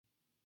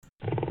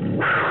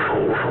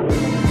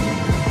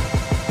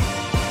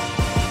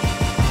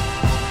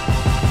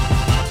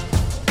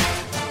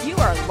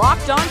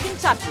On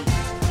Kentucky,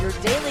 your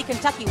daily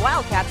Kentucky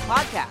Wildcats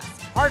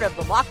podcast, part of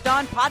the Locked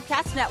On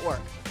Podcast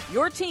Network,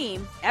 your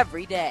team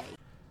every day.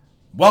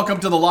 Welcome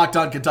to the Locked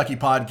On Kentucky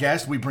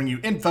podcast. We bring you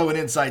info and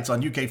insights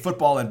on UK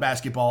football and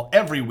basketball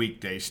every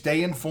weekday.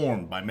 Stay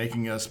informed by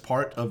making us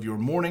part of your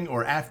morning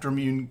or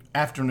afternoon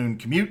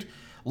commute.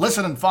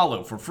 Listen and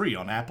follow for free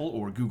on Apple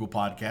or Google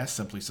Podcasts.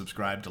 Simply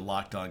subscribe to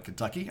Locked On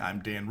Kentucky. I'm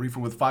Dan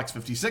Reefer with Fox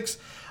 56,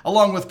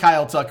 along with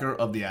Kyle Tucker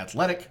of The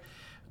Athletic.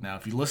 Now,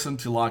 if you listen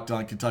to Locked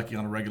On Kentucky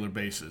on a regular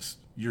basis,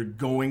 you're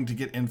going to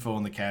get info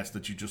on the Cats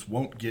that you just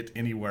won't get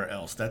anywhere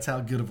else. That's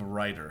how good of a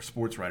writer,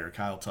 sports writer,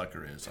 Kyle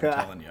Tucker is, I'm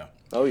telling you.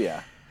 Oh,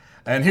 yeah.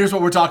 And here's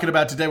what we're talking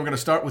about today. We're going to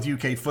start with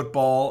UK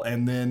football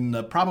and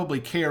then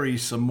probably carry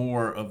some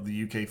more of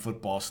the UK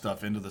football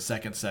stuff into the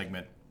second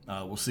segment.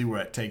 We'll see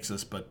where it takes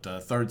us, but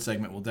third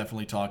segment we'll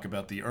definitely talk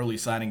about the early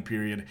signing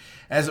period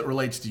as it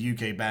relates to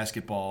UK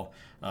basketball,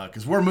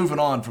 because we're moving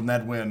on from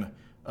that win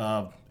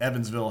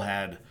Evansville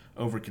had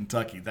over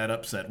Kentucky, that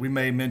upset. We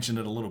may mention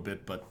it a little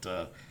bit, but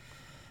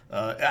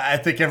I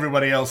think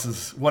everybody else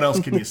is, what else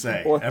can you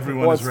say?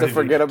 Everyone wants to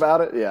forget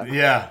about it?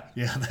 Yeah,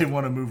 they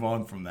want to move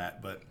on from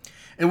that, but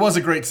it was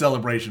a great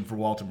celebration for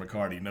Walter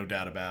McCarty, no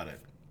doubt about it.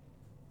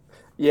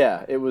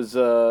 Yeah, it was.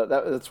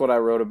 That's what I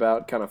wrote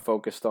about, kind of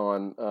focused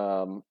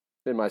on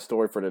in my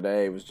story for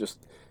today. It was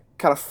just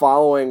kind of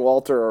following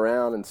Walter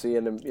around and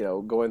seeing him,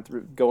 going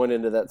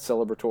into that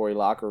celebratory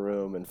locker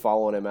room and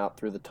following him out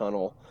through the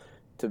tunnel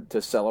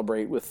to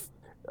celebrate with,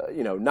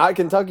 not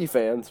Kentucky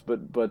fans,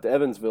 but the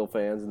Evansville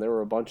fans, and there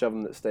were a bunch of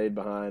them that stayed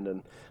behind,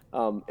 and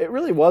it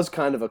really was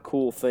kind of a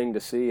cool thing to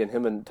see, and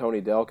him and Tony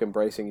Delk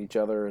embracing each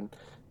other, and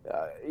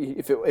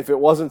if it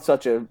wasn't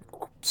such a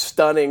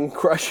stunning,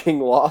 crushing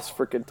loss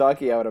for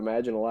Kentucky, I would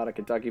imagine a lot of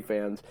Kentucky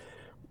fans,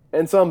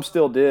 and some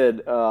still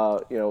did,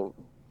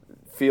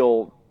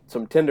 feel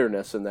some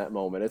tenderness in that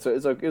moment. It's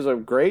a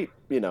great,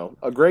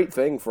 a great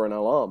thing for an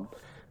alum.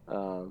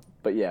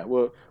 But yeah,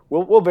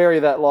 we'll bury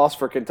that loss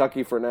for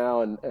Kentucky for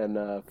now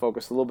and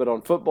focus a little bit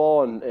on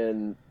football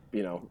and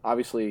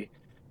obviously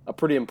a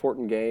pretty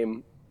important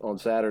game on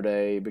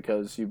Saturday,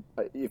 because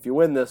if you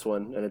win this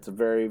one, and it's a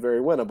very, very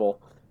winnable,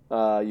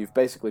 you've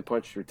basically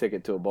punched your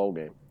ticket to a bowl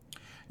game.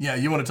 Yeah,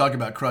 you want to talk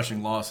about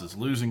crushing losses.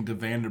 Losing to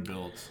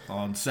Vanderbilt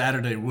on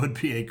Saturday would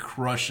be a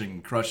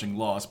crushing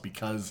loss,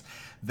 because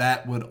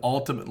that would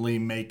ultimately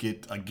make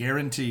it a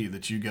guarantee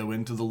that you go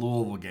into the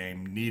Louisville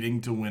game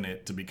needing to win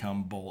it to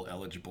become bowl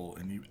eligible,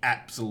 and you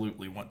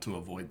absolutely want to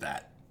avoid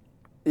that.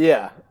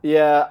 Yeah,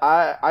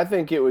 I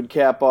think it would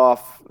cap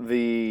off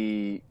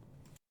the,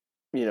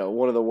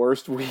 one of the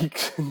worst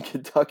weeks in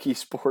Kentucky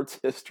sports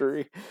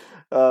history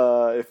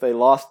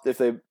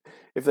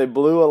if they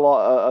blew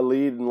a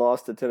lead and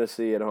lost to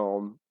Tennessee at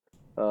home,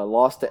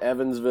 lost to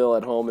Evansville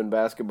at home in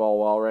basketball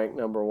while ranked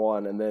number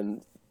 1, and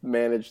then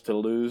managed to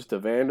lose to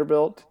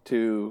Vanderbilt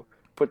to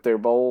put their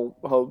bowl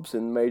hopes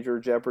in major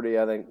jeopardy.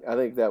 I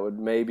think that would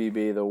maybe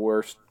be the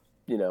worst,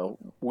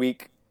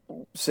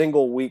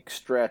 single week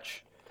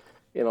stretch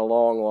in a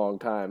long, long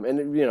time.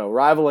 And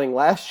rivaling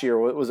last year,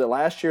 was it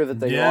last year that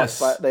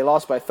they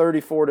lost by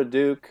 34 to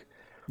Duke?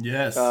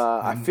 Yes.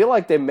 I feel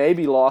like they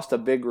maybe lost a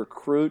big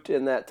recruit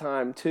in that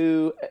time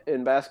too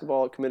in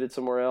basketball, committed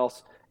somewhere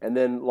else, and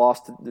then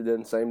lost.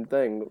 Then same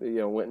thing,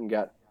 went and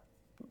got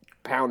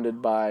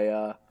pounded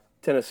by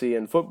Tennessee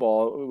in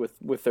football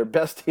with their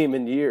best team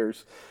in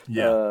years.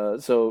 Yeah.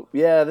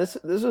 This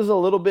is a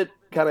little bit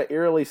kind of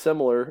eerily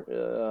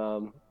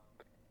similar.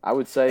 I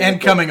would say.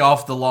 And coming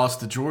off the loss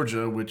to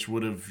Georgia, which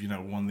would have,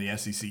 won the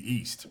SEC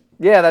East.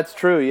 Yeah, that's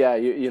true. Yeah,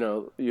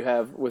 you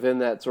have within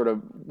that sort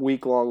of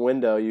week-long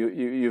window,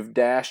 you've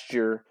dashed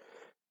your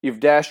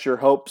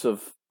hopes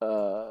of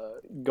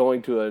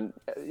going to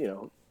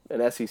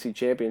an SEC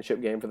championship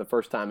game for the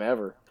first time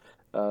ever,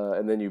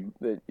 and then you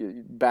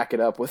back it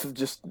up with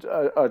just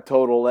a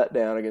total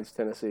letdown against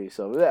Tennessee.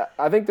 So yeah,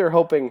 I think they're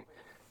hoping.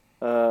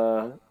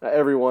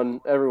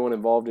 Everyone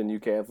involved in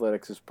UK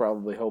athletics is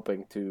probably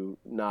hoping to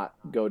not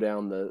go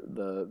down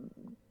the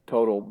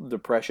total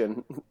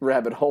depression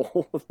rabbit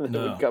hole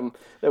that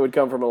would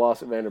come from a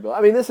loss at Vanderbilt.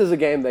 I mean, this is a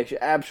game they should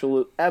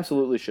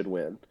absolutely should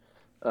win.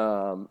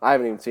 I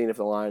haven't even seen if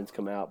the lines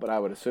come out, but I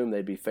would assume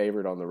they'd be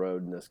favored on the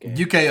road in this game.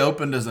 UK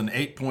opened as an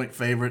 8-point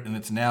favorite, and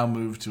it's now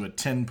moved to a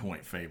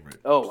 10-point favorite.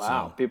 Oh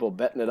wow, so, people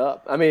betting it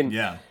up. I mean,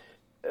 yeah,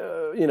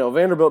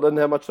 Vanderbilt doesn't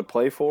have much to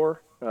play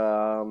for.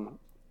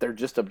 They're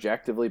just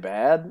objectively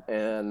bad,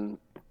 and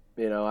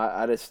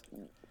I just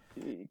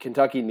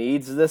Kentucky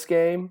needs this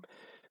game.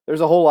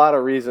 There's a whole lot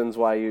of reasons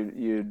why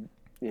you'd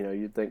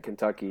think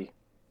Kentucky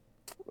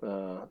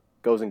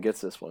goes and gets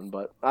this one,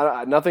 but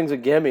nothing's a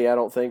gimme. I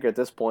don't think at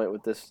this point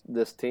with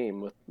this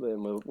team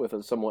with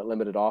a somewhat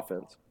limited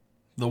offense.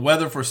 The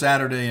weather for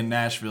Saturday in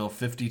Nashville,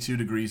 52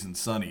 degrees and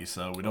sunny,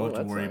 so we don't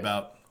have to worry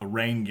about a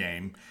rain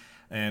game.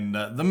 And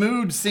the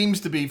mood seems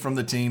to be from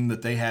the team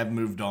that they have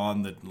moved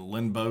on, that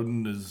Lynn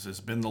Bowden has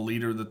been the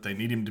leader that they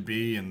need him to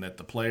be, and that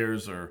the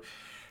players are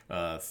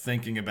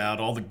thinking about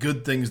all the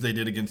good things they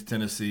did against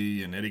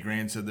Tennessee. And Eddie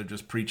Grant said they're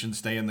just preaching,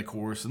 stay in the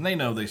course, and they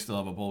know they still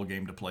have a bowl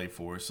game to play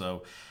for.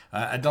 So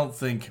I don't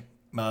think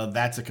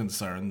that's a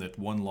concern that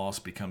one loss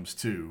becomes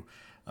two.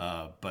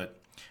 But,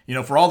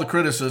 for all the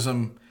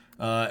criticism,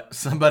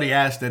 somebody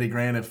asked Eddie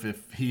Grant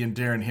if he and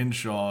Darren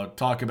Henshaw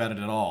talk about it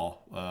at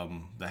all,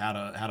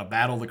 how to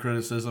battle the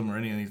criticism or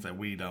anything. He said,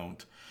 we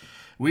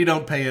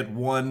don't pay it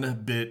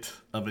one bit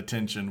of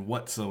attention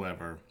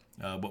whatsoever.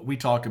 What we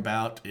talk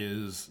about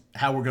is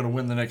how we're going to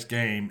win the next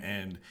game.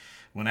 And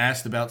when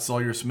asked about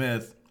Sawyer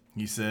Smith,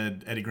 he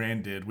said, Eddie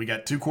Grant did, we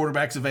got two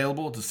quarterbacks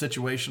available. It's a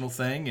situational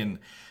thing, and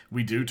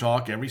we do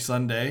talk every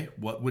Sunday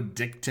what would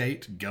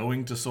dictate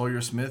going to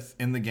Sawyer Smith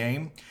in the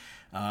game.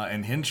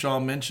 And Henshaw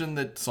mentioned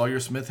that Sawyer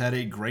Smith had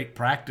a great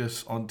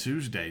practice on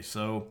Tuesday.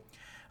 So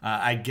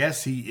I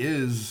guess he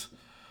is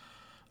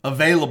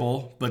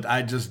available, but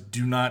I just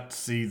do not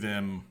see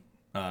them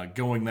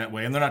going that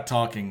way. And they're not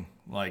talking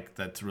like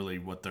that's really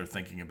what they're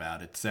thinking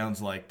about. It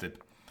sounds like that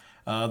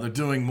they're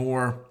doing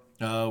more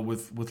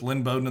with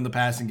Lynn Bowden in the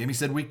passing game. He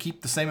said we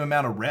keep the same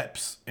amount of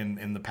reps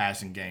in the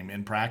passing game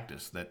in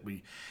practice, that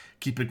we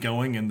keep it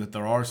going, and that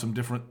there are some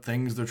different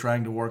things they're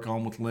trying to work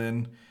on with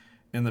Lynn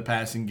in the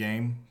passing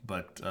game.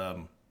 But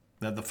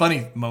the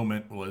funny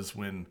moment was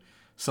when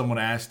someone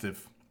asked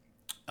if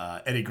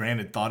Eddie Grant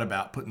had thought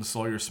about putting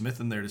Sawyer Smith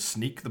in there to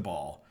sneak the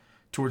ball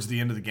towards the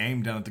end of the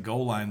game down at the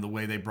goal line, the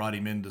way they brought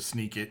him in to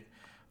sneak it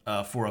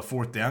for a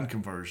fourth down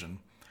conversion.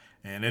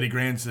 And Eddie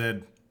Grant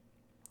said,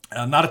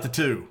 not at the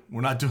 2.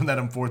 We're not doing that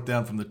on fourth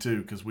down from the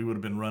 2, because we would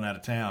have been run out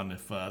of town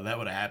if that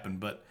would have happened.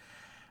 But,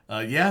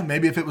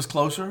 maybe if it was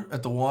closer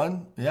at the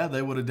 1,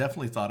 they would have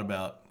definitely thought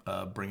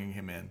about bringing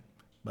him in.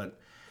 But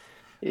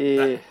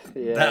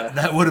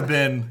that would have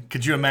been –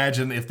 could you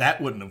imagine if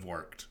that wouldn't have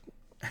worked?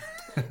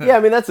 Yeah, I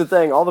mean, that's the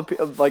thing. All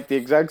the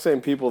exact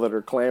same people that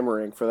are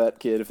clamoring for that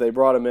kid, if they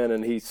brought him in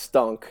and he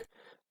stunk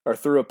or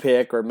threw a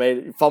pick or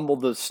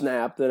fumbled the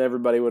snap, then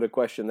everybody would have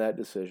questioned that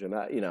decision.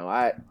 I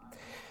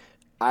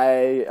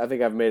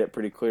think I've made it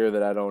pretty clear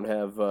that I don't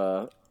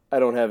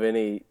have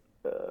any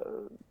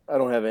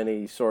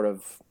sort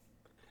of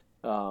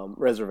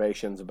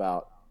reservations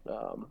about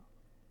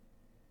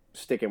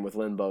sticking with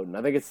Lynn Bowden.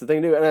 I think it's the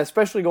thing to do, and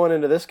especially going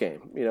into this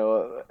game,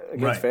 against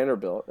Right.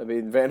 Vanderbilt. I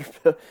mean,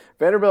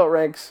 Vanderbilt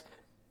ranks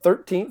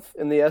 13th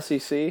in the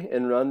SEC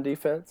in run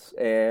defense,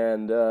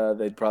 and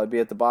they'd probably be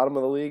at the bottom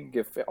of the league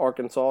if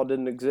Arkansas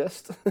didn't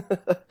exist.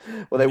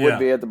 Well, they would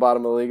be at the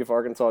bottom of the league if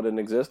Arkansas didn't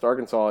exist.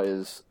 Arkansas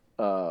is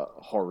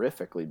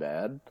horrifically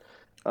bad,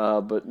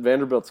 but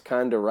Vanderbilt's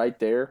kind of right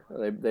there.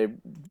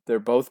 They're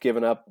both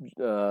giving up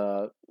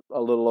a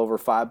little over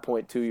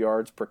 5.2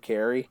 yards per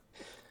carry.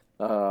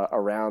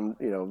 Around,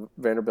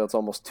 Vanderbilt's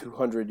almost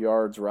 200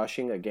 yards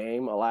rushing a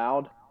game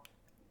allowed.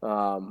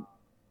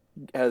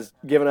 Has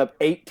given up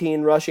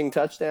 18 rushing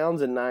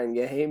touchdowns in 9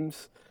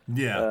 games.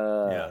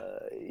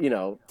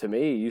 To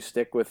me, you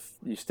stick with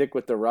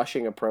the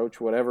rushing approach,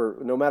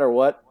 no matter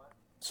what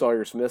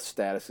Sawyer Smith's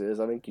status is.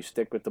 I think you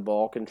stick with the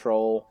ball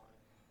control.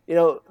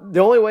 The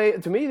only way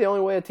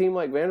a team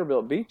like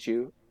Vanderbilt beats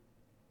you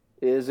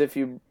is if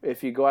you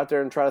go out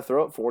there and try to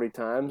throw it 40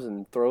 times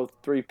and throw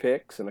 3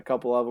 picks, and a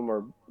couple of them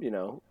are,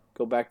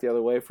 go back the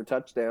other way for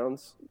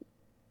touchdowns.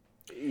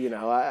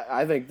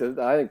 I think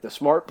the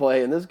smart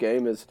play in this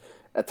game is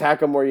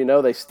attack them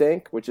where they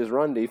stink, which is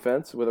run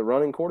defense with a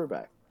running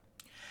quarterback.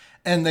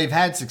 And they've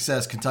had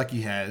success,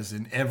 Kentucky has,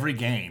 in every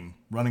game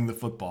running the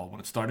football. When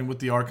it's starting with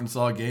the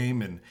Arkansas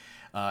game and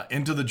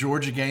into the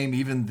Georgia game,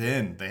 even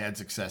then they had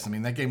success. I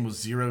mean, that game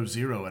was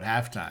 0-0 at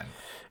halftime.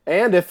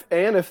 And if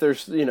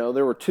there's,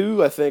 there were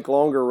 2, I think,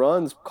 longer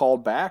runs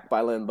called back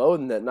by Lynn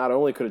Bowden that not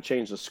only could have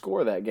changed the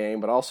score of that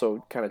game, but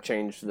also kind of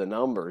changed the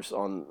numbers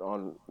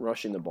on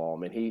rushing the ball.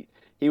 I mean,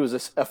 he was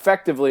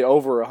effectively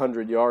over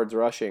 100 yards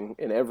rushing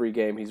in every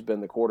game he's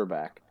been the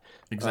quarterback.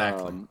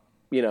 Exactly.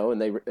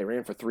 And they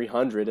ran for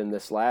 300 in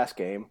this last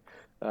game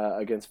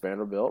against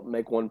Vanderbilt,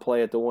 make one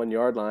play at the 1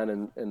 yard line,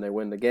 and they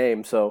win the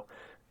game. So,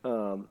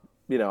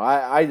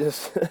 I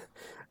just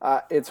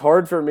it's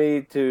hard for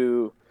me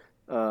to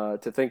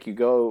think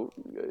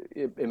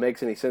it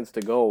makes any sense to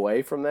go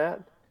away from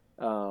that.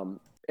 And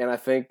I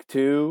think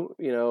too,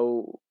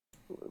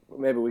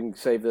 maybe we can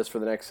save this for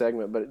the next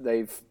segment, but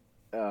they've,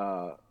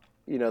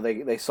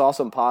 they saw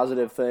some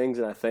positive things,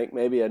 and I think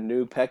maybe a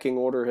new pecking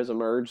order has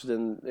emerged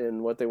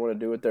in what they want to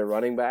do with their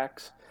running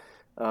backs.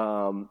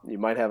 You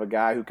might have a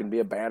guy who can be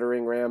a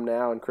battering ram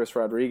now, and Chris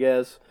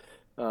Rodriguez.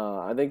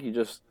 I think you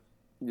just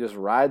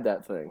ride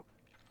that thing.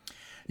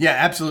 Yeah,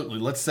 absolutely.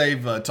 Let's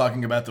save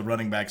talking about the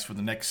running backs for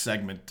the next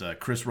segment.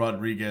 Chris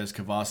Rodriguez,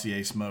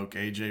 Kavosiey Smoke,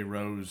 A.J.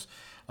 Rose,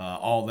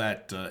 all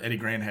that. Eddie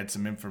Grant had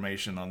some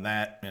information on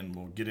that, and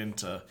we'll get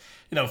into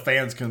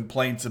fans'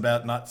 complaints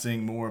about not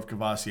seeing more of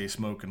Kavosiey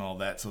Smoke and all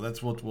that. So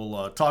that's what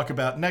we'll talk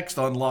about next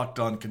on Locked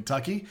On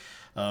Kentucky.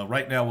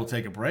 Right now we'll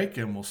take a break,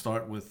 and we'll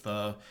start with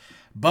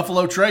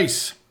Buffalo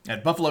Trace.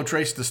 At Buffalo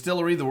Trace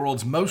Distillery, the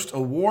world's most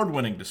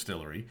award-winning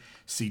distillery,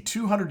 see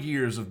 200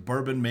 years of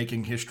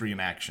bourbon-making history in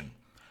action.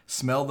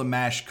 Smell the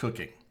mash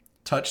cooking.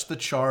 Touch the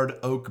charred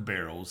oak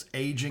barrels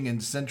aging in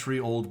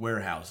century-old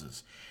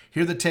warehouses.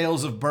 Hear the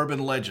tales of bourbon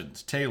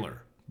legends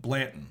Taylor,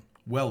 Blanton,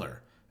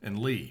 Weller, and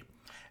Lee.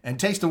 And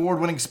taste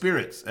award-winning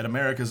spirits at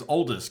America's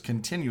oldest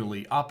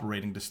continually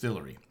operating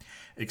distillery.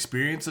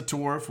 Experience a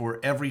tour for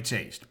every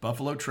taste.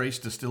 Buffalo Trace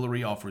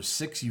Distillery offers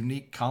 6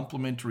 unique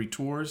complimentary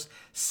tours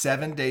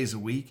 7 days a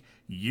week,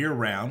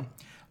 year-round,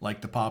 like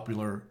the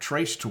popular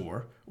Trace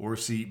Tour, or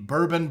see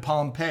Bourbon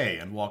Pompeii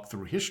and walk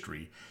through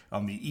history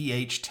on the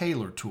E.H.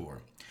 Taylor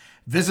Tour.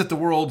 Visit the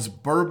world's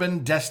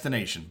bourbon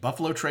destination,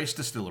 Buffalo Trace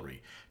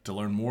Distillery. To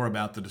learn more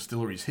about the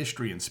distillery's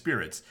history and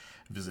spirits,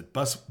 visit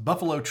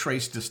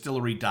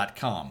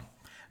BuffaloTraceDistillery.com.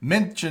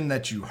 Mention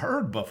that you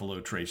heard Buffalo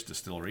Trace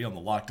Distillery on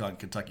the Locked On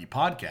Kentucky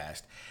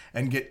podcast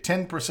and get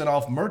 10%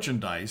 off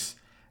merchandise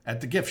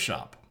at the gift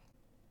shop.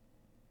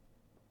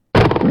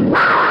 You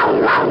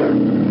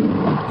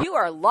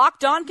are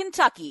Locked On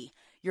Kentucky,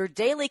 your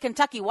daily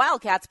Kentucky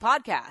Wildcats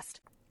podcast.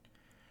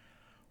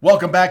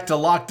 Welcome back to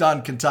Locked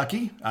On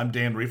Kentucky. I'm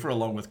Dan Reefer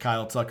along with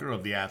Kyle Tucker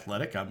of The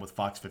Athletic. I'm with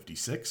Fox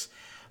 56.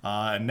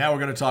 And now we're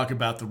going to talk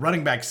about the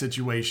running back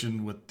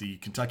situation with the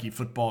Kentucky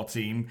football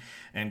team.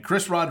 And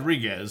Chris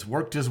Rodriguez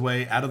worked his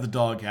way out of the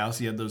doghouse.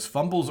 He had those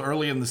fumbles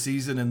early in the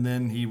season, and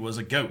then he was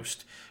a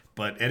ghost.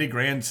 But Eddie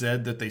Grand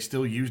said that they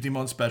still used him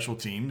on special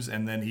teams,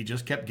 and then he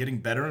just kept getting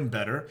better and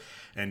better.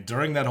 And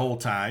during that whole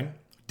time,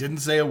 didn't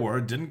say a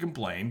word, didn't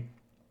complain,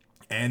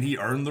 and he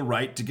earned the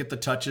right to get the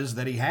touches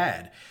that he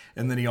had.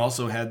 And then he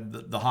also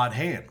had the hot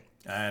hand.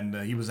 And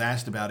he was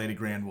asked about, Eddie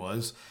Grand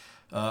was,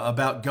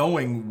 about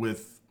going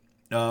with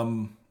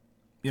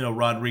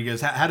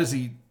Rodriguez. How does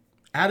he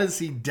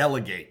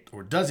delegate,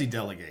 or does he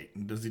delegate?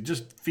 And does he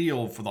just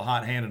feel for the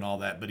hot hand and all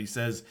that? But he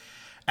says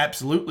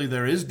absolutely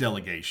there is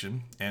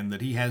delegation, and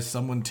that he has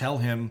someone tell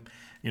him,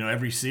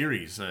 every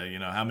series,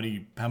 how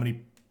many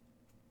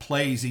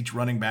plays each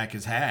running back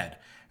has had.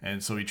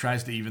 And so he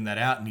tries to even that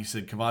out, and he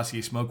said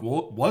Kavosiey Smoke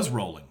was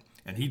rolling,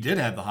 and he did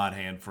have the hot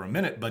hand for a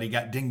minute, but he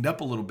got dinged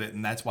up a little bit,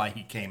 and that's why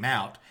he came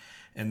out.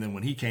 And then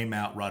when he came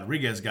out,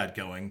 Rodriguez got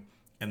going,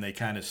 and they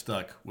kind of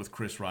stuck with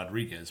Chris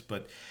Rodriguez.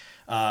 But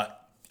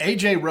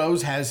A.J.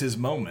 Rose has his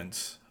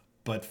moments,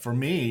 but for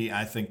me,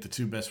 I think the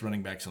two best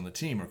running backs on the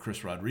team are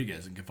Chris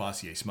Rodriguez and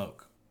Kavosiey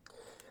Smoke.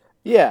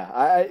 Yeah,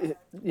 I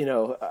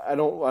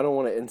don't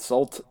want to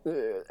insult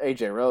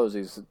A.J. Rose.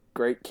 He's a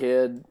great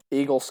kid,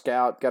 Eagle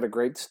Scout, got a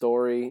great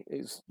story.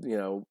 He's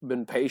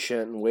been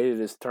patient and waited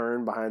his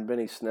turn behind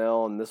Benny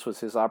Snell, and this was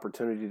his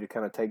opportunity to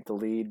kind of take the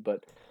lead.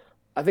 But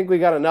I think we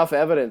got enough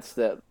evidence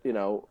that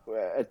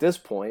at this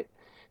point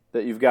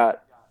that you've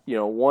got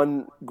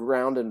one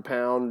ground and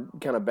pound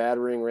kind of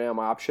battering ram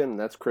option, and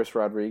that's Chris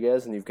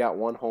Rodriguez, and you've got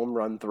one home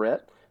run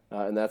threat,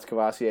 and that's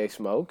Kavosiey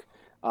Smoke.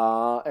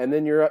 And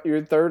then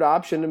your third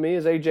option to me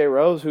is A.J.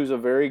 Rose, who's a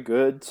very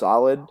good,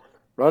 solid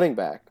running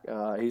back.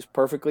 He's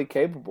perfectly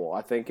capable.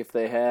 I think if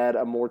they had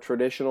a more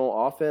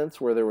traditional offense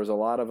where there was a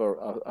lot of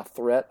a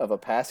threat of a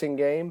passing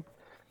game,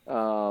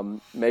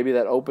 maybe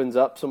that opens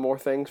up some more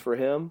things for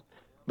him.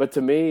 But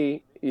to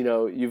me,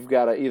 you've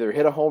got to either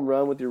hit a home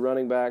run with your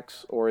running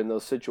backs, or in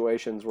those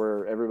situations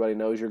where everybody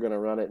knows you're going to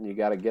run it and you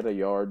got to get a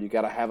yard, you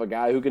got to have a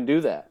guy who can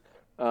do that.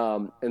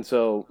 And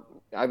so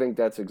I think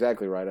that's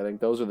exactly right. I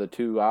think those are the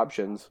two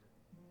options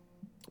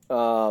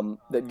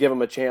that give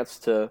them a chance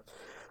to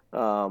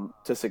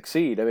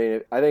succeed. I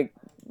mean, I think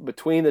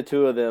between the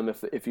two of them,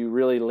 if you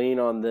really lean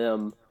on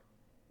them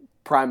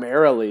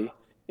primarily,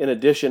 in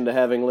addition to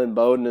having Lynn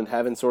Bowden and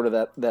having sort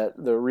of that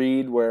the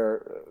read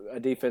where a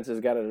defense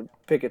has got to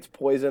pick its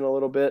poison a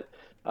little bit,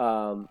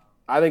 I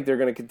think they're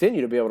going to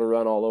continue to be able to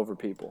run all over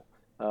people.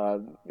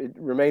 It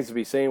remains to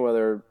be seen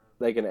whether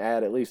they can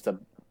add at least a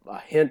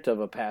hint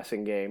of a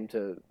passing game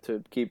to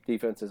keep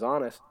defenses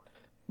honest.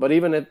 But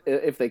even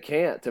if they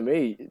can't, to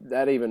me,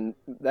 that even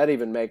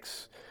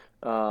makes,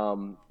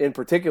 in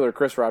particular,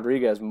 Chris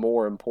Rodriguez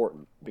more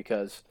important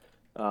because,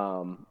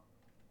 when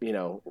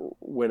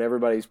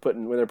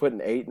they're putting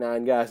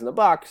 8-9 guys in the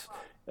box,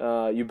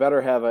 you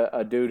better have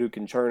a dude who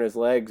can churn his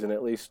legs and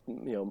at least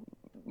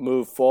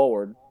move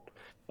forward,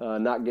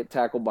 not get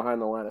tackled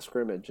behind the line of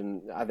scrimmage.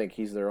 And I think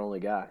he's their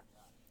only guy.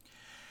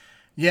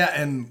 Yeah,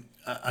 and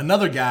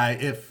another guy,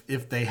 if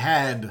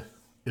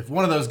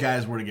one of those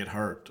guys were to get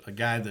hurt, a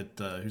guy that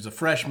who's a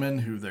freshman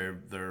who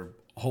they're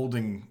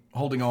holding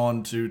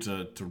on to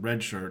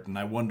redshirt, and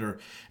I wonder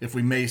if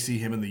we may see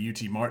him in the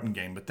UT Martin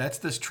game. But that's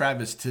this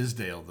Travis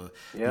Tisdale, the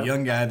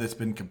young guy that's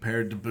been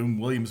compared to Boone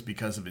Williams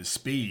because of his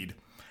speed.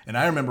 And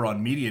I remember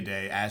on Media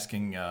Day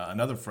asking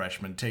another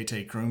freshman,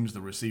 Tay Crooms, the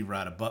receiver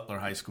out of Butler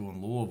High School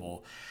in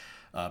Louisville,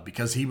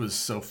 because he was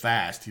so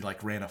fast. He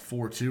ran a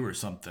 4.2 or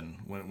something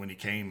when he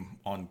came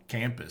on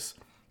campus.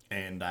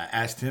 And I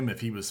asked him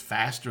if he was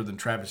faster than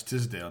Travis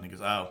Tisdale. And he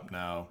goes, oh,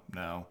 no.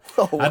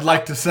 Oh, wow. I'd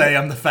like to say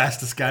I'm the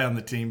fastest guy on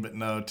the team, but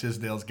no,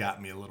 Tisdale's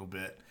got me a little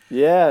bit.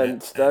 Yeah,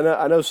 and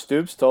I know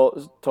Stoops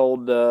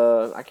told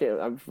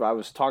I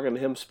was talking to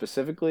him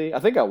specifically. I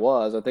think I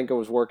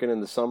was working in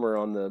the summer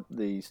on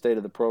the State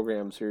of the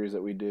Program series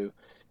that we do.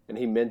 And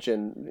he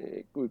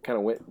mentioned, we kind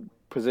of went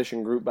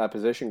position group by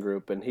position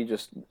group, and he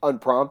just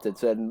unprompted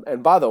said,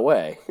 and by the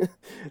way,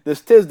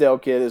 this Tisdale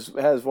kid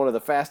has one of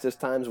the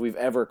fastest times we've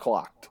ever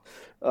clocked.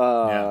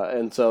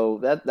 And so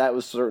that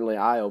was certainly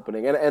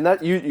eye-opening. And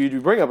that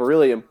you bring up a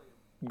really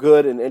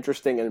good and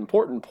interesting and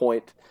important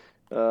point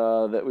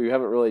that we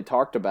haven't really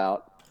talked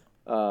about,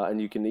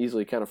 and you can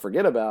easily kind of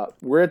forget about.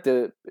 We're at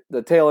the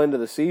tail end of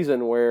the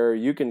season where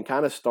you can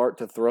kind of start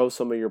to throw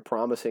some of your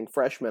promising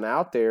freshmen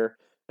out there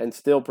and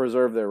still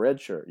preserve their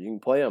red shirt. You can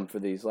play them for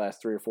these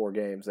last 3 or 4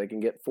 games. They can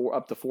get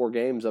up to 4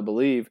 games, I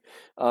believe,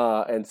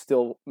 and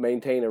still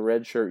maintain a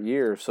red shirt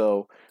year.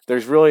 So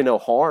there's really no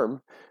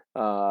harm.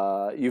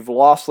 You've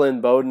lost Lynn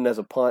Bowden as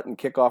a punt and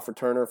kickoff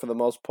returner for the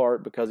most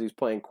part because he's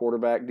playing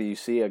quarterback. Do you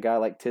see a guy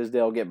like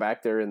Tisdale get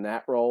back there in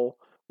that role,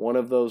 one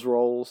of those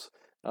roles?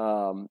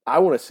 I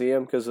want to see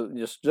him because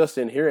just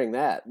in hearing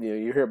that,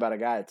 you hear about a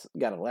guy that's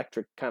got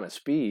electric kind of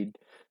speed.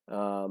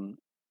 I'm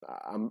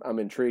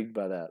intrigued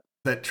by that.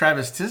 That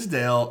Travis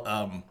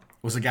Tisdale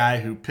was a guy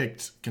who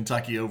picked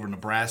Kentucky over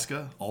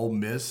Nebraska, Ole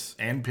Miss,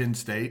 and Penn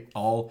State.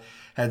 All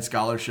had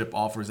scholarship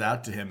offers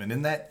out to him, and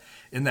in that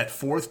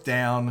 4th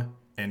down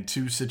and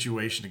 2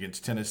 situation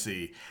against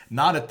Tennessee,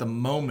 not at the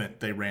moment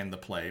they ran the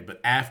play,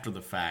 but after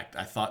the fact,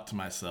 I thought to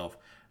myself,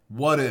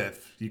 what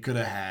if you could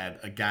have had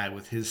a guy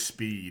with his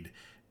speed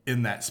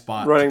in that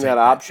spot running that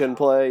option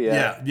play?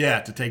 Yeah,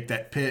 to take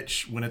that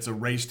pitch when it's a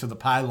race to the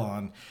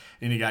pylon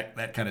and you got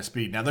that kind of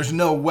speed. Now, there's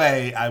no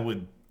way I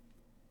would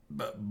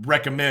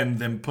recommend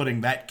them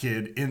putting that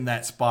kid in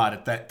that spot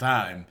at that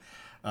time,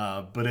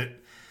 but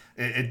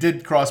it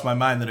did cross my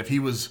mind that if he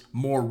was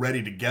more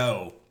ready to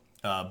go,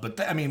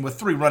 with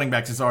 3 running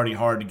backs, it's already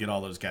hard to get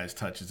all those guys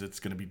touches. It's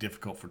going to be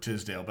difficult for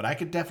Tisdale, but I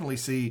could definitely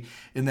see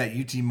in that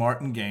UT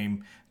Martin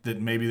game that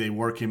maybe they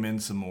work him in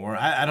some more.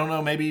 I don't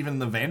know, maybe even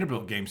the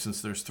Vanderbilt game,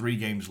 since there's 3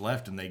 games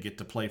left and they get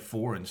to play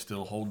 4 and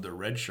still hold their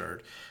red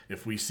shirt,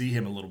 if we see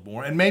him a little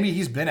more. And maybe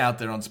he's been out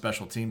there on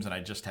special teams and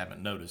I just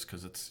haven't noticed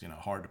because it's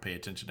hard to pay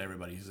attention to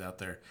everybody who's out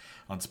there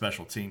on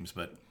special teams.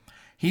 But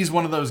he's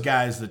one of those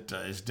guys that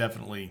is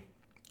definitely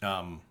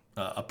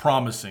a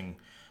promising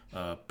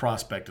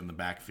prospect in the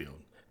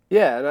backfield.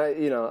 Yeah,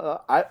 and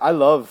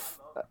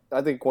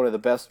I think one of the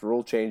best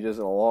rule changes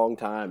in a long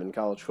time in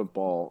college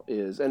football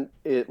is,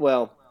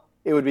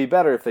 it would be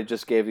better if they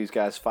just gave these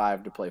guys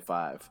 5 to play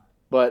 5.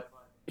 But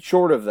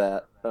short of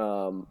that,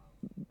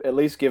 at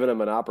least giving them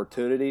an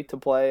opportunity to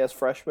play as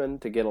freshmen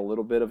to get a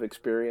little bit of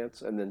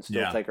experience and then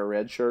still take a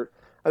red shirt,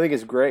 I think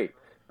is great.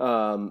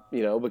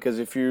 Because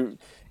if you're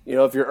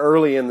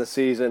early in the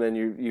season and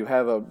you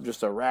have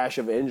just a rash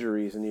of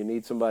injuries and you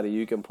need somebody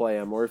you can play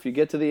them, or if you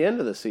get to the end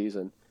of the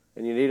season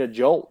and you need a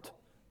jolt,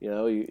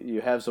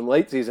 you have some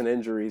late season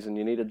injuries and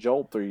you need a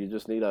jolt, or you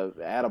just need to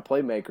add a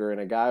playmaker,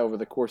 and a guy over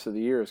the course of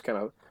the year has kind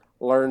of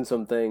learned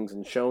some things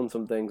and shown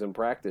some things in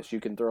practice, you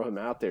can throw him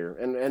out there.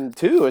 And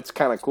 2, it's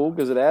kind of cool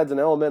because it adds an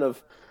element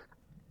of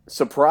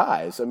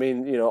surprise. I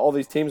mean, all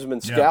these teams have been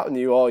scouting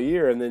you all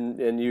year,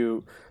 and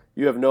you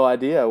have no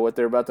idea what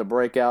they're about to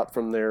break out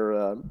from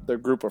their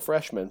group of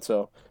freshmen.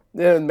 So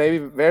maybe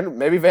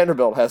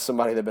Vanderbilt has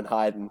somebody they've been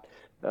hiding,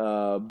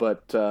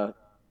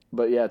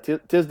 But yeah,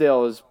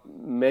 Tisdale is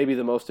maybe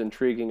the most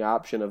intriguing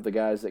option of the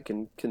guys that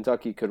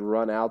Kentucky could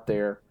run out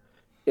there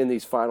in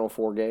these final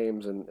 4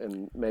 games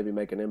and maybe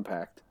make an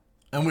impact.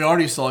 And we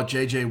already saw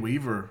J.J.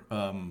 Weaver,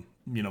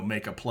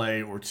 make a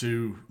play or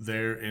 2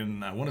 there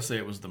in, I want to say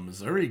it was the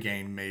Missouri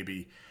game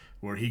maybe,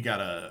 where he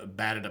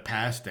batted a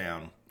pass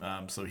down.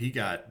 So he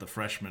got the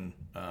freshman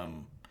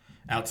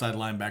outside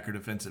linebacker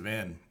defensive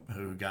end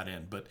who got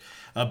in. But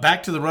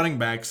back to the running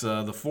backs,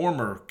 the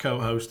former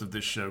co-host of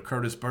this show,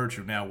 Curtis Birch,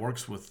 who now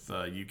works with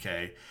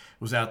UK,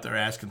 was out there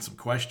asking some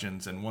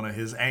questions, and one of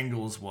his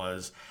angles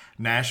was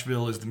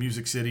Nashville is the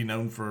music city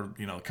known for,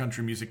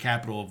 country music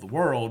capital of the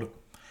world.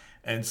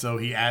 And so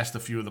he asked a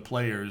few of the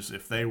players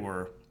if they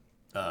were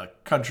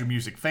country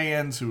music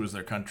fans, who was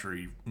their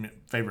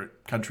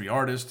favorite country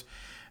artist.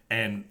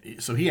 And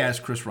so he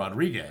asked Chris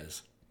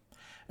Rodriguez.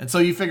 And so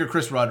you figure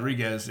Chris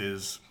Rodriguez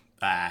is,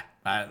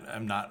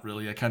 I'm not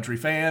really a country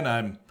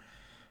fan.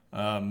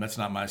 That's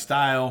not my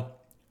style.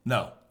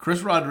 No,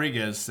 Chris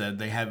Rodriguez said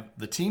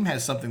the team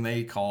has something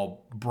they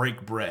call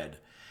break bread,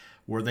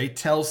 where they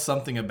tell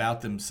something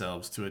about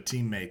themselves to a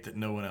teammate that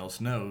no one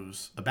else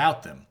knows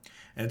about them.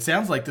 And it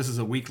sounds like this is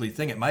a weekly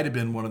thing. It might have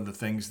been one of the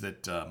things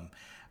that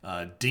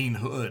Dean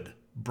Hood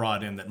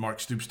brought in that Mark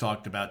Stoops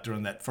talked about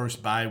during that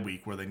first bye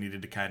week, where they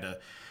needed to kind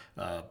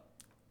of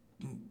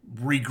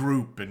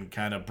regroup and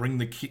kind of bring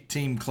the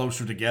team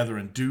closer together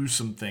and do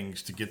some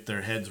things to get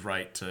their heads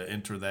right to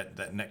enter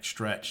that next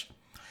stretch.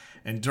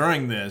 And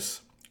during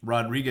this,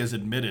 Rodriguez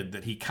admitted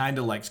that he kind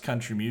of likes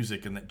country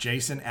music and that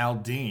Jason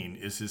Aldean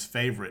is his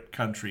favorite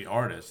country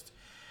artist.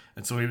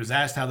 And so he was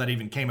asked how that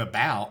even came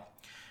about.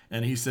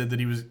 And he said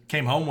that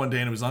came home one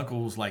day and his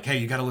uncle was like, "Hey,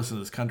 you got to listen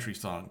to this country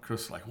song."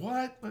 Chris was like,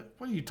 "What?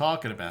 What are you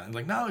talking about?" And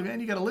like, "No, man,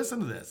 you got to listen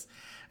to this."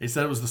 He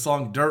said it was the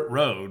song Dirt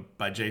Road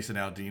by Jason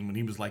Aldean when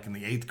he was like in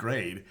the 8th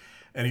grade.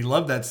 And he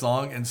loved that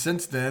song. And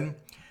since then,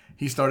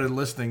 he started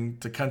listening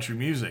to country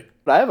music.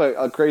 I have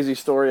a crazy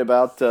story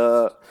about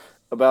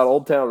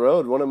Old Town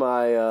Road. One of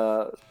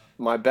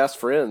my best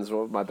friends.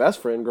 Well, my best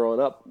friend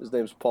growing up, his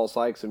name's Paul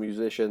Sykes, a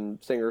musician,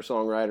 singer,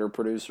 songwriter,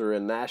 producer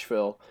in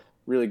Nashville.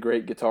 Really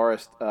great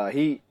guitarist.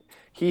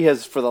 He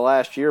has for the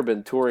last year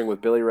been touring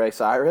with Billy Ray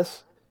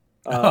Cyrus.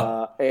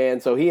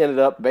 And so he ended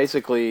up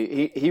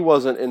basically he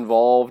wasn't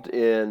involved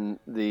in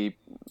the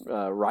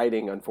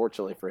writing,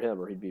 unfortunately for him,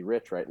 or he'd be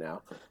rich right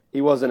now. He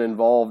wasn't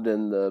involved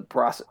in the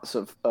process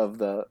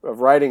of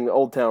writing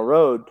Old Town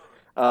Road,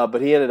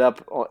 but he ended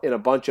up in a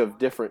bunch of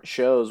different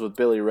shows with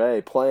Billy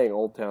Ray playing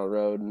Old Town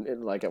Road,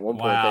 and like at one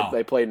point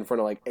they played in front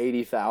of like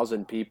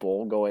 80,000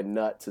 people, going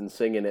nuts and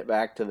singing it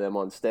back to them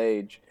on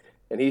stage.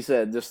 And he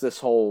said just this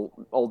whole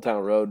Old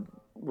Town Road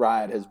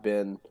ride has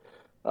been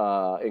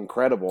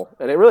incredible,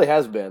 and it really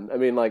has been. I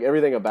mean, like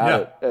everything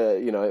about it.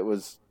 It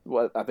was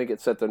I think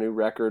it set the new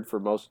record for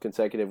most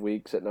consecutive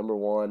weeks at number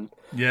one.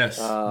 Yes.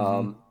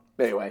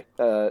 Anyway,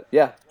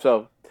 yeah.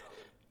 So,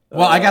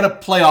 well, I got to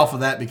play off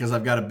of that because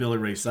I've got a Billy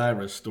Ray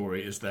Cyrus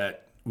story. Is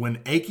that when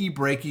 "Achy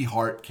Breaky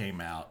Heart"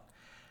 came out,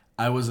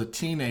 I was a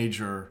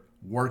teenager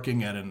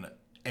working at an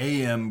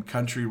AM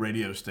country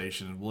radio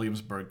station in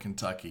Williamsburg,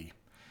 Kentucky.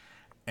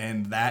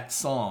 And that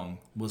song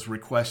was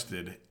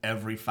requested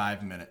every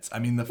 5 minutes. I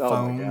mean, the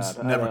phones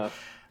never.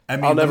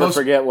 I'll never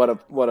forget what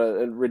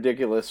a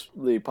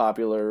ridiculously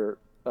popular.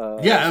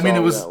 Yeah, I mean,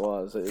 it was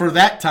that for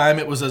that time.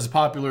 It was as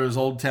popular as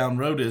Old Town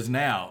Road is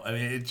now. I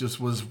mean, it just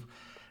was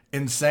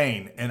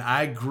insane, and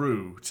I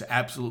grew to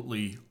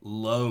absolutely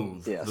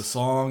loathe the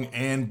song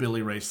and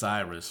Billy Ray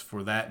Cyrus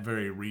for that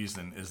very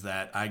reason. Is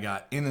that I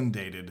got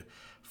inundated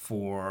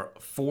for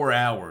 4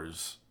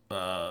 hours,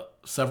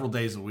 several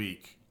days a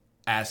week,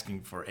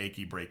 asking for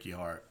 "Achy Breaky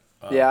Heart."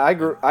 I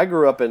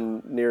grew up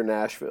near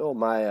Nashville.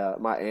 My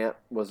my aunt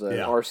was an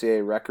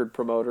RCA record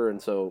promoter,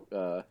 and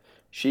so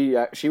she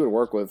would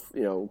work with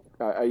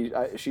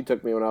she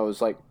took me when I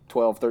was like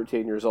 12,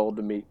 13 years old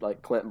to meet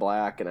like Clint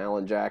Black and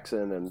Alan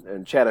Jackson,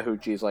 and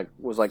Chattahoochee's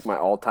was my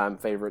all time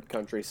favorite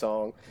country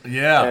song.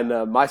 Yeah,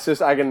 and my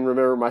sister, I can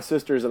remember my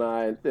sisters and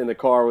I in the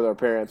car with our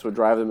parents would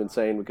drive them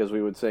insane because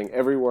we would sing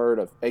every word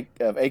of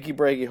 "Achy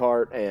Breaky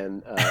Heart"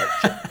 and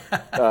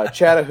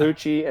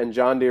Chattahoochee and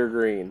 "John Deere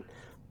Green"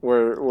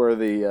 were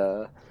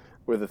the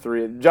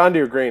three. "John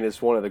Deere Green"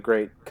 is one of the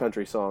great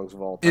country songs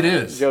of all time. It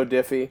is. Joe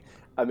Diffie.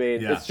 I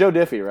mean, it's Joe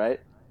Diffie, right?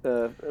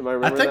 Am I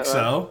remembering I think that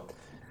so. Right?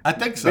 I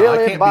think so.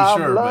 Billy I can't Bob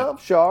be sure, love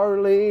but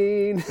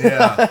Charlene.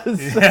 Yeah.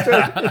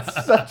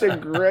 It's such a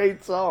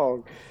great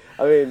song.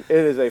 I mean, it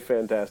is a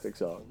fantastic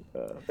song.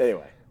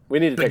 Anyway, we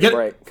need to take a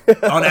break.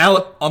 on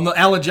the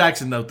Alan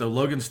Jackson note, though,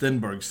 Logan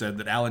Stenberg said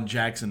that Alan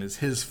Jackson is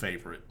his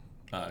favorite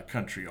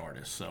country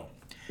artist. So,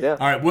 yeah,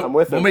 all right, I'm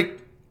with him.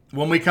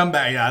 When we come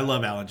back, I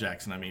love Alan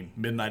Jackson. I mean,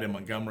 Midnight in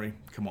Montgomery.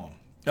 Come on.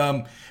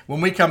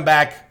 When we come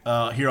back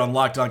here on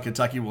Locked On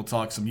Kentucky, we'll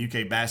talk some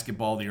UK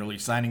basketball. The early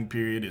signing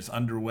period is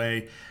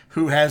underway.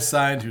 Who has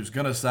signed? Who's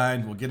going to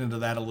sign? We'll get into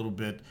that a little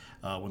bit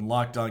when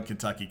Locked On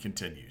Kentucky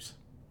continues.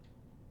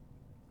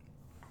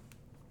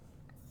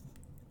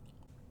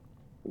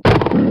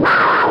 This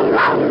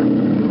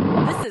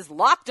is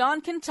Locked On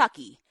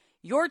Kentucky,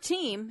 your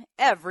team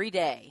every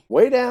day.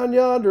 Way down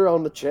yonder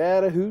on the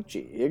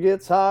Chattahoochee, it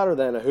gets hotter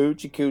than a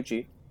hoochie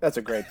coochie. That's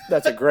a great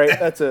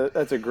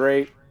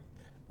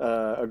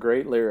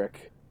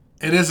lyric.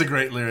 It is a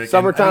great lyric.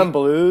 Summertime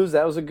Blues,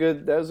 that was a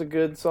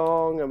good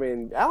song. I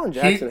mean, Alan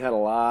Jackson had a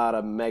lot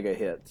of mega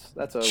hits.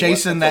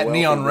 Chasing That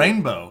Neon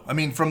Rainbow. I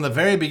mean, from the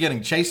very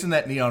beginning, Chasing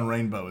That Neon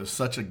Rainbow is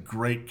such a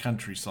great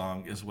country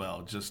song as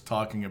well. Just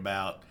talking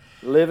about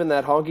living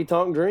that honky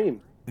tonk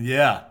dream.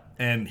 Yeah,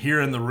 and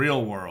here in the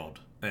real world.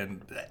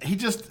 And he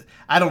just,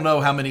 I don't know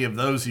how many of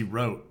those he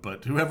wrote,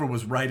 but whoever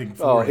was writing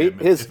for him,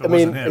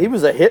 he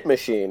was a hit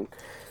machine.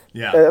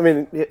 Yeah. I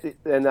mean,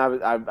 and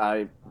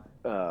I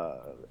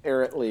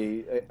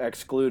errantly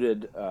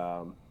excluded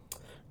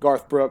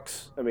Garth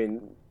Brooks. I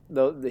mean,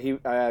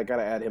 I got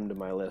to add him to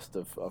my list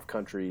of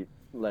country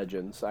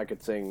legends. I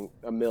could sing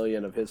a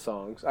million of his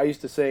songs. I used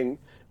to sing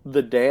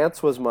 "The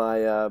Dance" was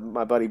my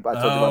buddy. I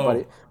told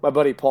you my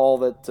buddy Paul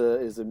that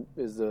is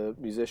a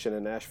musician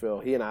in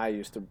Nashville. He and I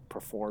used to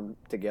perform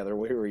together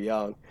when we were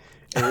young.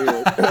 And we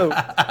would,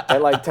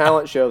 at like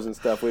talent shows and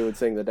stuff, we would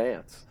sing "The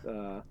Dance."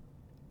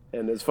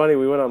 And it's funny,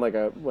 we went on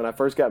when I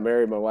first got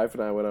married, my wife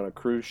and I went on a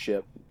cruise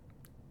ship,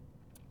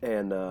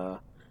 and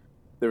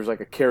there was like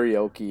a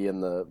karaoke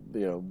in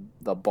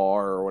the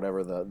bar or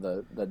whatever,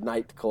 the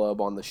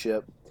nightclub on the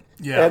ship.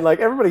 Yeah. And like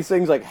everybody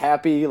sings like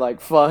happy,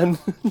 like fun,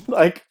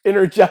 like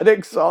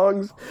energetic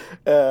songs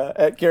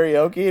at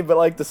karaoke, but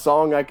like the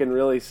song I can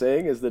really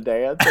sing is "The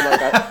Dance." And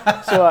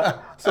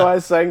like so I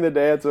sang "The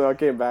Dance" and I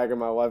came back and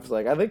my wife was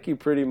like, "I think you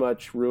pretty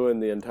much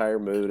ruined the entire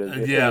mood."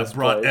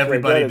 Brought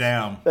everybody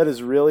down. That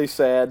is really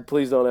sad.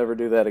 Please don't ever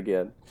do that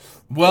again.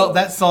 Well,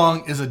 that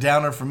song is a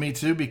downer for me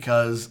too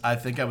because I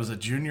think I was a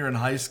junior in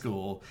high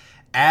school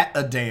at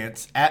a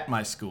dance at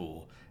my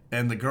school,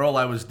 and the girl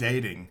I was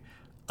dating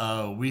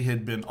we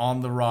had been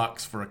on the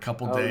rocks for a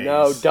couple days.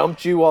 No,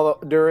 dumped you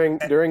during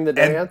the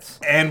dance?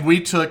 And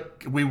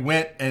we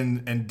went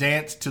and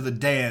danced to the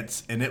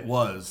dance, and it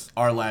was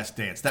our last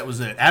dance. That was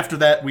it. After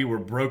that, we were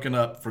broken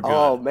up for good.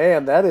 Oh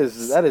man, that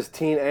is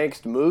teen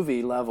angst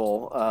movie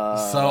level.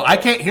 So I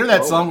can't hear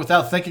that song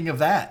without thinking of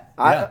that.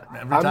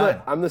 Every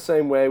time. I'm the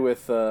same way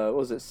with what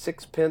was it,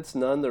 Sixpence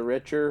None the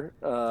Richer?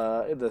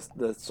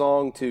 The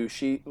song to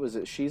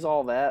She's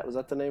All That? Was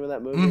that the name of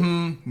that movie?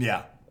 Mm-hmm.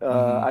 Yeah.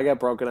 I got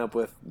broken up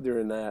with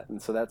during that,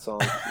 and so that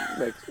song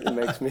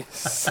makes me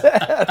sad.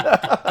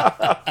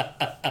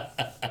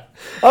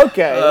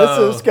 Okay,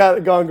 this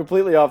has gone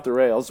completely off the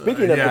rails.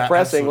 Speaking of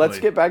depressing, let's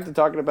get back to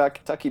talking about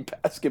Kentucky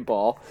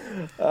basketball.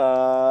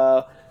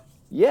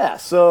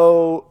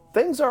 So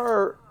things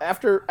are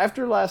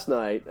after last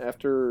night,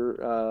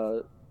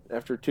 after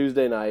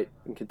Tuesday night,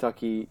 and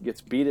Kentucky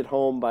gets beat at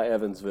home by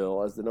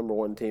Evansville as the number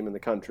 1 team in the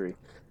country.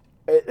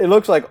 It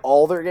looks like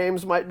all their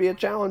games might be a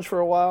challenge for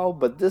a while,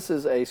 but this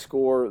is a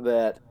score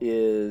that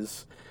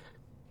is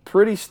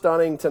pretty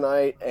stunning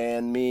tonight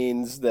and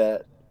means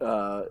that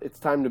it's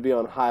time to be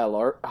on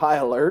high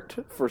alert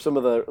for some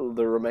of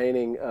the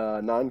remaining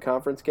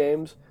non-conference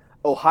games.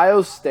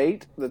 Ohio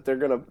State, the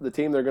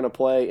team they're gonna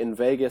play in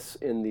Vegas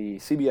in the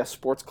CBS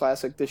Sports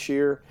Classic this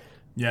year,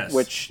 yes,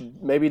 which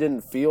maybe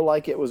didn't feel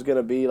like it was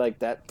gonna be like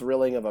that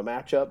thrilling of a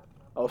matchup.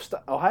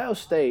 Ohio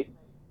State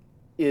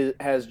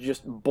has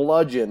just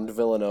bludgeoned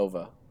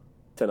Villanova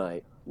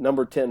tonight,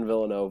 number 10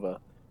 Villanova.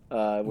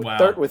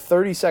 With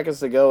 30 seconds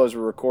to go as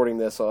we're recording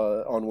this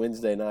on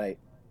Wednesday night,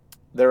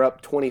 they're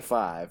up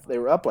 25. They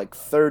were up like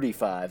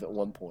 35 at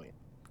one point.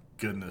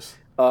 Goodness.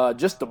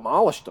 Just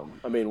demolished them.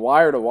 I mean,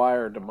 wire to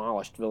wire,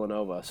 demolished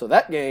Villanova. So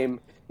that game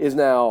is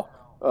now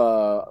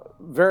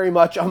very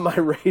much on my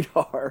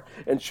radar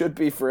and should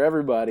be for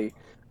everybody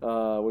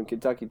when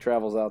Kentucky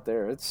travels out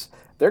there.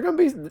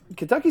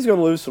 Kentucky's going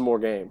to lose some more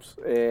games,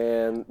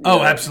 and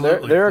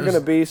absolutely, there are going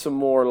to be some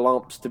more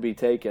lumps to be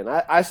taken.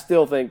 I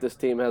still think this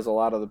team has a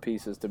lot of the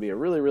pieces to be a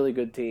really, really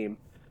good team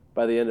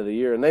by the end of the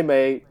year, and they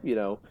may,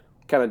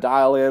 kind of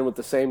dial in with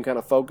the same kind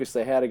of focus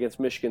they had against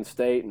Michigan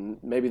State, and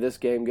maybe this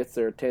game gets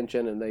their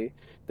attention and they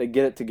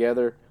get it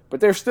together. But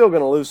they're still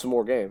going to lose some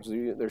more games.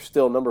 They're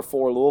still number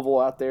 4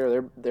 Louisville out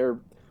there. They're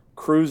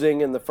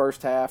cruising in the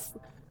first half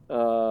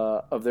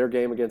of their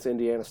game against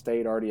Indiana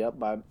State, already up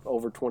by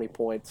over 20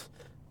 points.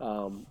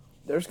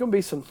 There's going to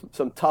be some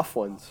tough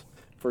ones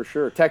for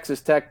sure.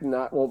 Texas Tech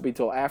won't be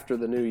till after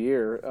the new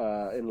year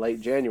in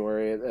late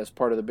January as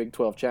part of the Big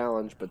 12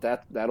 Challenge, but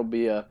that'll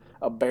be a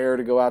bear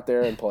to go out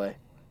there and play.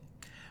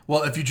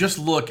 Well, if you just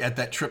look at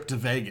that trip to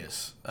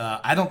Vegas,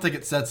 I don't think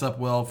it sets up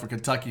well for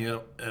Kentucky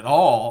at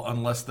all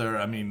unless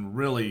they're,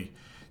 really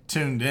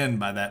tuned in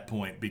by that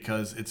point,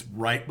 because it's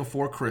right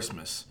before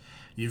Christmas.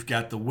 You've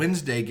got the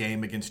Wednesday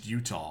game against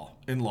Utah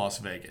in Las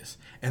Vegas,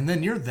 and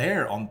then you're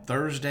there on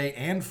Thursday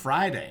and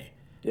Friday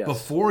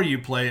before you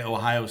play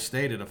Ohio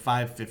State at a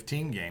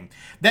 5:15 game.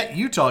 That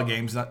Utah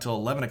game's not till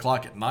 11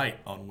 o'clock at night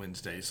on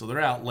Wednesday, so they're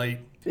out late.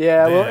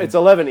 Yeah, well, it's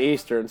 11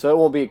 Eastern, so it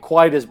won't be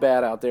quite as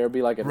bad out there. It'll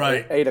be like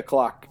an 8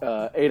 o'clock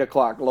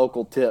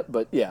local tip,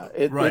 but yeah,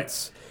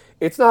 it's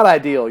not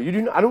ideal.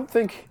 I don't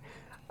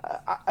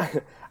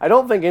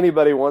think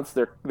anybody wants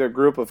their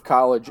group of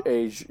college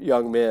age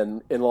young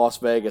men in Las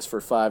Vegas for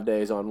 5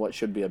 days on what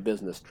should be a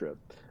business trip.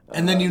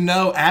 And then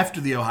after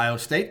the Ohio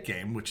State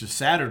game, which is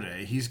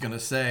Saturday, he's going to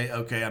say,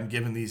 okay, I'm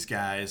giving these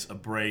guys a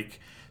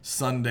break,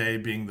 Sunday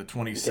being the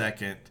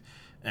 22nd,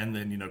 and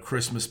then,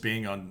 Christmas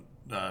being on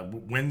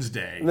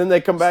Wednesday. And then they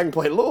come back and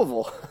play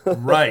Louisville.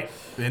 Right.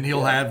 Then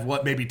he'll have,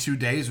 maybe 2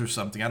 days or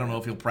something. I don't know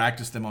if he'll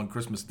practice them on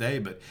Christmas Day,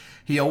 but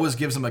he always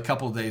gives them a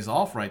couple of days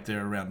off right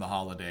there around the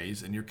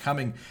holidays. And you're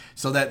coming –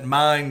 so that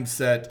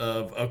mindset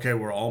of, okay,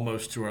 we're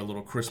almost to our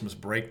little Christmas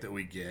break that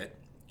we get,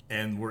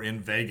 and we're in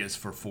Vegas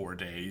for 4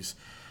 days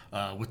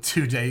with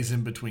 2 days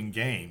in between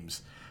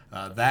games.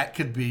 That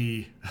could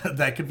be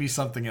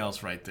something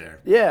else right there.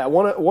 Yeah,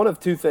 one of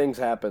two things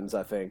happens,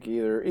 I think.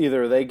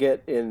 Either they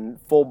get in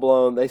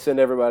they send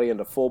everybody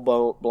into full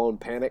blown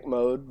panic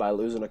mode by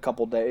losing a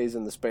couple days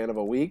in the span of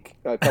a week,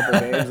 a couple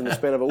games in the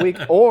span of a week,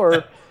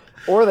 or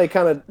they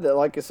kind of,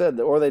 like I said,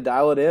 or they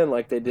dial it in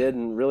like they did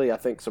and really, I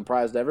think,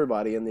 surprised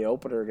everybody in the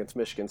opener against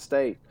Michigan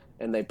State,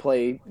 and they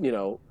play,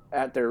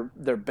 at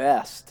their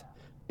best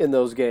in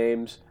those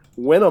games,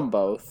 win them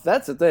both.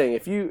 That's the thing.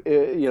 If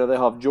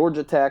they'll have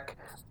Georgia Tech,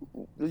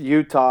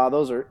 Utah,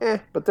 those are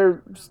but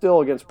they're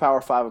still against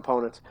Power 5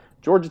 opponents.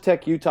 Georgia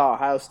Tech, Utah,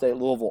 Ohio State,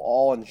 Louisville,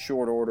 all in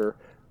short order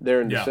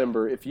there in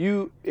December. If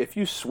you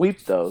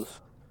sweep those,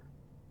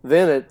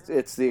 then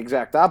it's the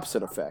exact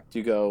opposite effect.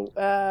 You go,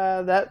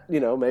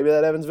 maybe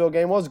that Evansville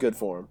game was good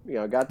for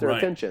them. Got their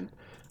attention.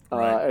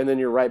 And then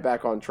you're right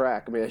back on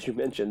track. I mean, as you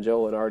mentioned,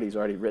 Joe Lenardi's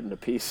already written a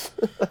piece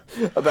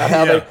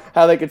about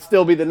how they could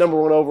still be the number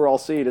 1 overall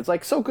seed. It's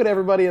like, so could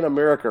everybody in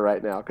America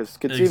right now, because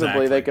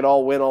conceivably they could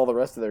all win all the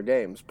rest of their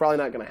games. Probably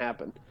not going to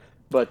happen.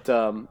 But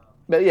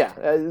yeah,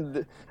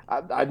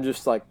 I'm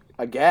just like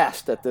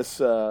aghast at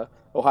this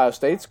Ohio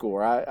State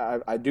score.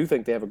 I do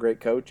think they have a great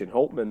coach in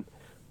Holtman,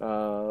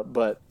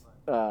 but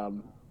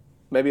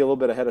maybe a little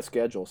bit ahead of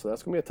schedule. So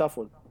that's going to be a tough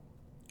one.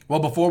 Well,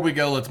 before we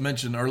go, let's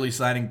mention early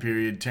signing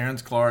period.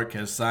 Terrence Clark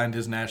has signed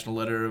his national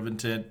letter of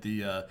intent,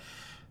 the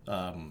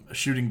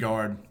shooting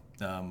guard.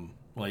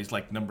 He's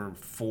like number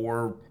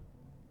 4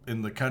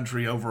 in the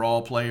country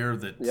overall player.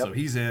 So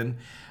he's in.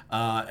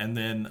 And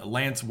then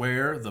Lance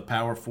Ware, the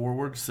power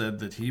forward, said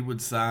that he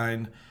would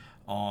sign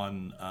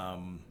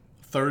on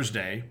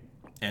Thursday.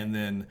 And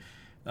then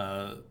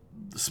the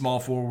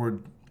small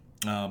forward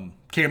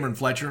Cameron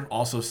Fletcher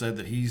also said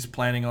that he's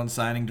planning on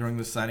signing during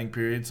this signing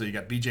period. So you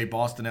got B.J.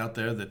 Boston out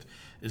there that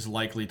is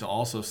likely to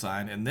also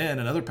sign. And then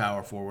another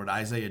power forward,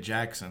 Isaiah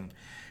Jackson.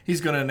 He's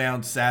going to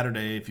announce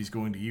Saturday if he's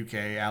going to UK,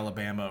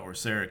 Alabama, or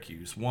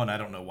Syracuse. One, I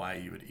don't know why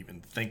you would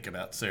even think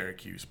about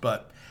Syracuse,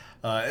 but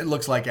it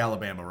looks like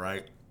Alabama,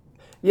 right?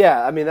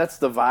 Yeah, I mean, that's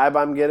the vibe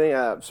I'm getting.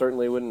 I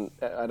certainly wouldn't.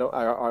 I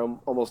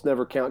almost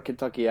never count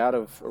Kentucky out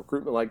of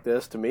recruitment like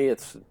this. To me,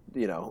 it's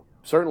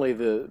certainly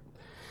the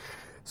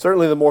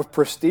more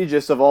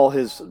prestigious of all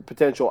his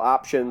potential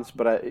options.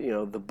 But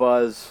the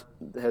buzz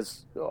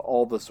has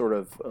all the sort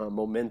of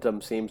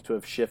momentum seems to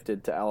have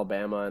shifted to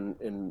Alabama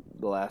in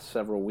the last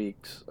several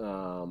weeks.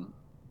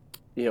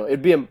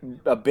 It'd be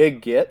a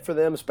big get for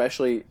them,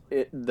 especially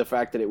the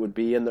fact that it would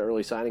be in the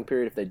early signing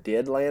period if they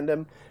did land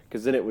him,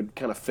 because then it would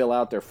kind of fill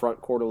out their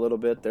front court a little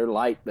bit. They're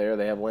light there.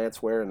 They have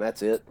Lance Ware, and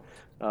that's it.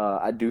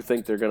 I do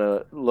think they're going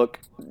to look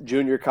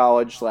junior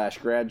college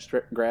 /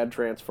 grad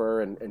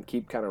transfer and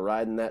keep kind of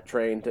riding that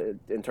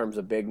train in terms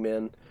of big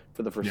men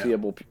for the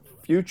foreseeable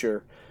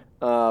future.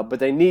 But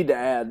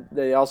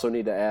they also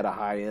need to add a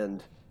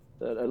high-end,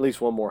 at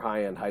least one more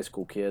high-end high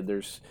school kid.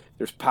 There's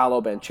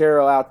Paolo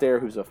Banchero out there,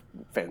 who's a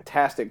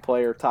fantastic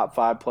player, top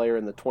 5 player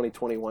in the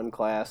 2021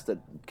 class that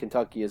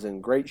Kentucky is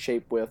in great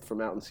shape with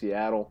from out in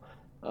Seattle,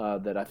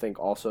 that I think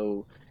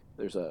also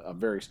there's a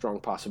very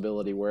strong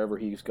possibility wherever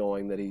he's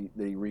going that he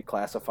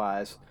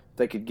reclassifies. If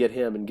they could get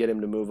him and get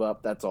him to move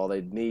up, that's all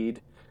they'd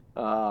need.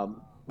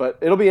 But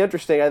it'll be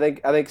interesting. I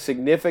think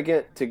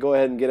significant to go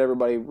ahead and get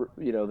everybody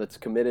that's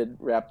committed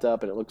wrapped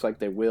up, and it looks like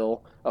they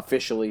will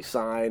officially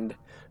signed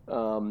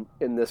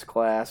in this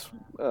class.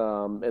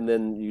 And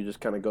then you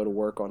just kind of go to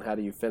work on how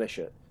do you finish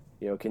it.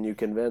 Can you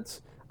convince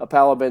a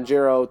Paolo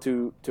Banchero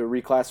to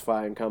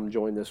reclassify and come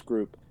join this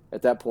group?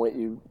 At that point,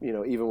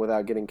 even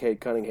without getting Cade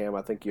Cunningham,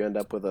 I think you end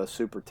up with a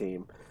super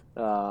team.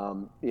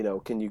 Can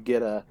you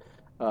get a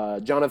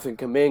Jonathan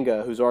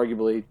Kuminga, who's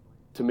arguably,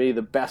 to me,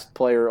 the best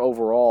player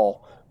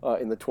overall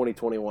in the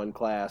 2021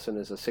 class and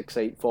is a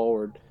 6'8"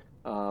 forward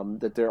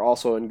that they're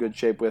also in good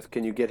shape with?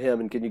 Can you get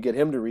him, and can you get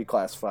him to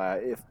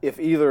reclassify? If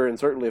either, and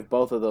certainly if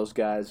both of those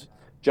guys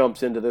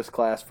jumps into this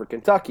class for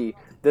Kentucky,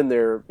 then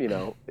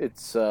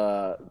it's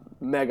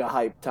mega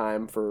hype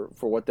time for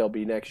what they'll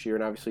be next year.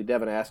 And obviously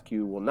Devin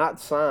Askew will not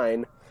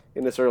sign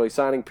in this early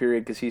signing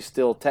period because he's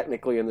still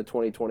technically in the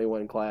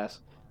 2021 class.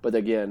 But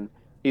again,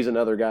 he's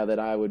another guy that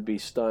I would be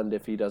stunned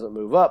if he doesn't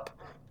move up.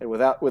 And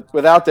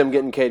without them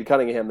getting Cade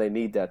Cunningham, they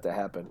need that to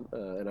happen.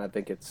 And I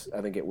think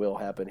it will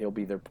happen. He'll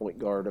be their point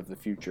guard of the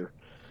future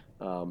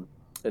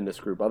in this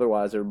group.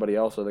 Otherwise, everybody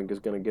else I think is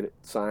going to get it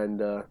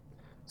signed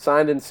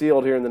and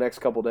sealed here in the next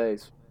couple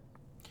days.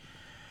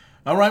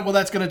 All right, well,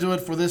 that's going to do it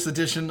for this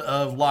edition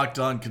of Locked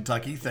On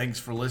Kentucky. Thanks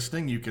for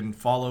listening. You can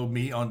follow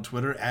me on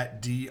Twitter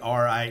at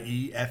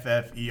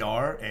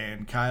DRIEFFER,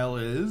 and Kyle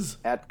is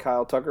at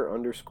Kyle Tucker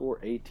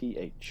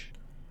 _ATH.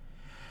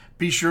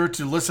 Be sure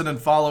to listen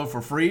and follow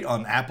for free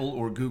on Apple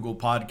or Google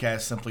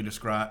Podcasts. Simply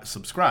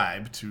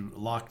subscribe to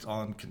Locked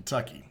On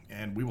Kentucky,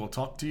 and we will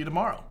talk to you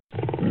tomorrow.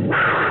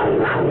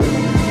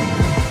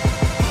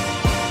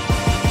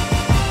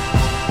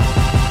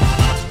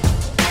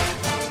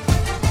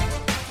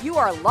 You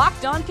are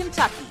Locked On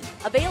Kentucky,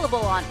 available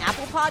on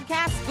Apple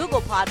Podcasts,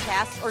 Google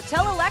Podcasts, or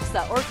tell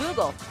Alexa or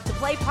Google to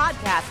play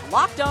podcast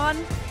Locked On.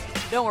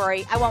 Don't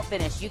worry, I won't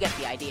finish. You get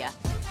the idea.